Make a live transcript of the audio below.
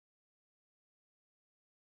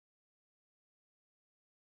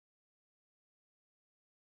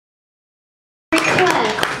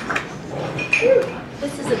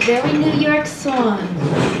very New York song.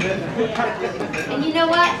 And you know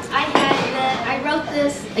what? I wrote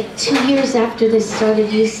this like 2 years after they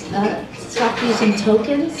stopped using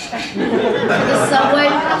tokens for the subway.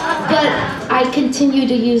 But I continue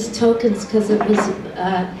to use tokens because it was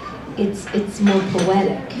it's more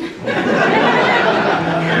poetic.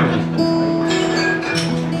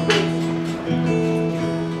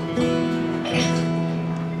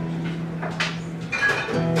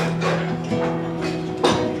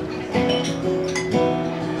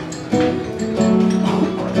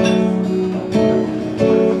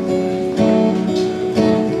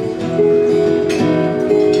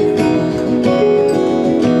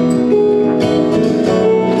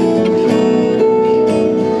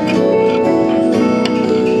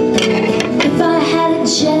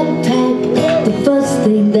 Jetpack, the first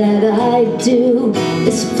thing that I do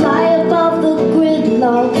is fly above the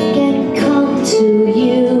gridlock and come to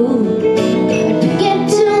you. Get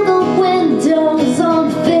to the windows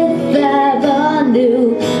on 5th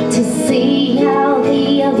Avenue to see how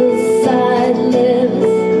the other side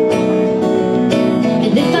lives.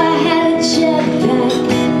 And if I had a jetpack,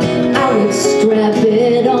 I would strap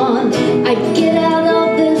it on. I'd get out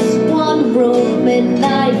of this one room and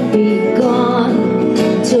I'd be gone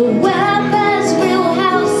to where there's real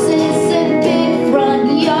houses and big front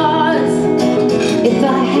yards. If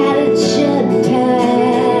I had a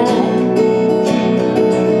jetpack,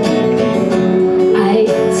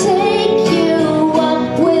 I'd take you up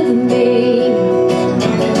with me.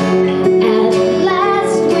 At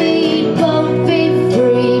last we'd both be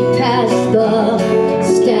free past the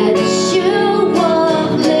Statue of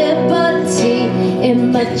Liberty in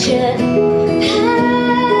my jetpack.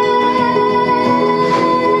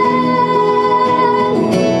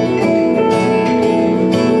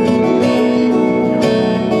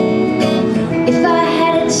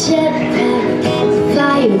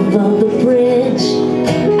 Above the bridge,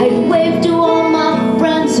 I'd wave to all my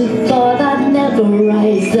friends who thought I'd never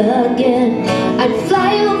rise again. I'd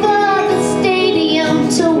fly over the stadium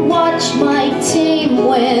to watch my team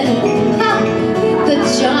win. Ha! The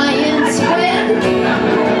Giants win.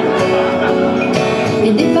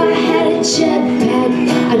 And if I had a jetpack,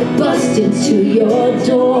 I'd bust into your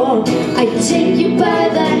door. I'd take you by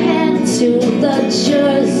the hand to the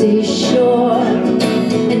Jersey Shore.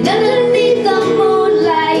 And underneath the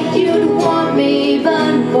moonlight, you'd want me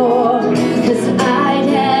even more, 'cause I'd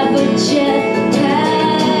have a jetpack.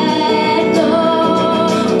 Oh,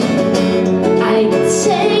 I'd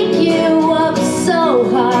take you up so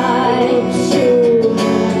high.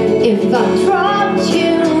 If I dropped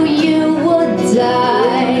you, you would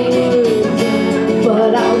die.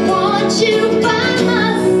 But I want you by my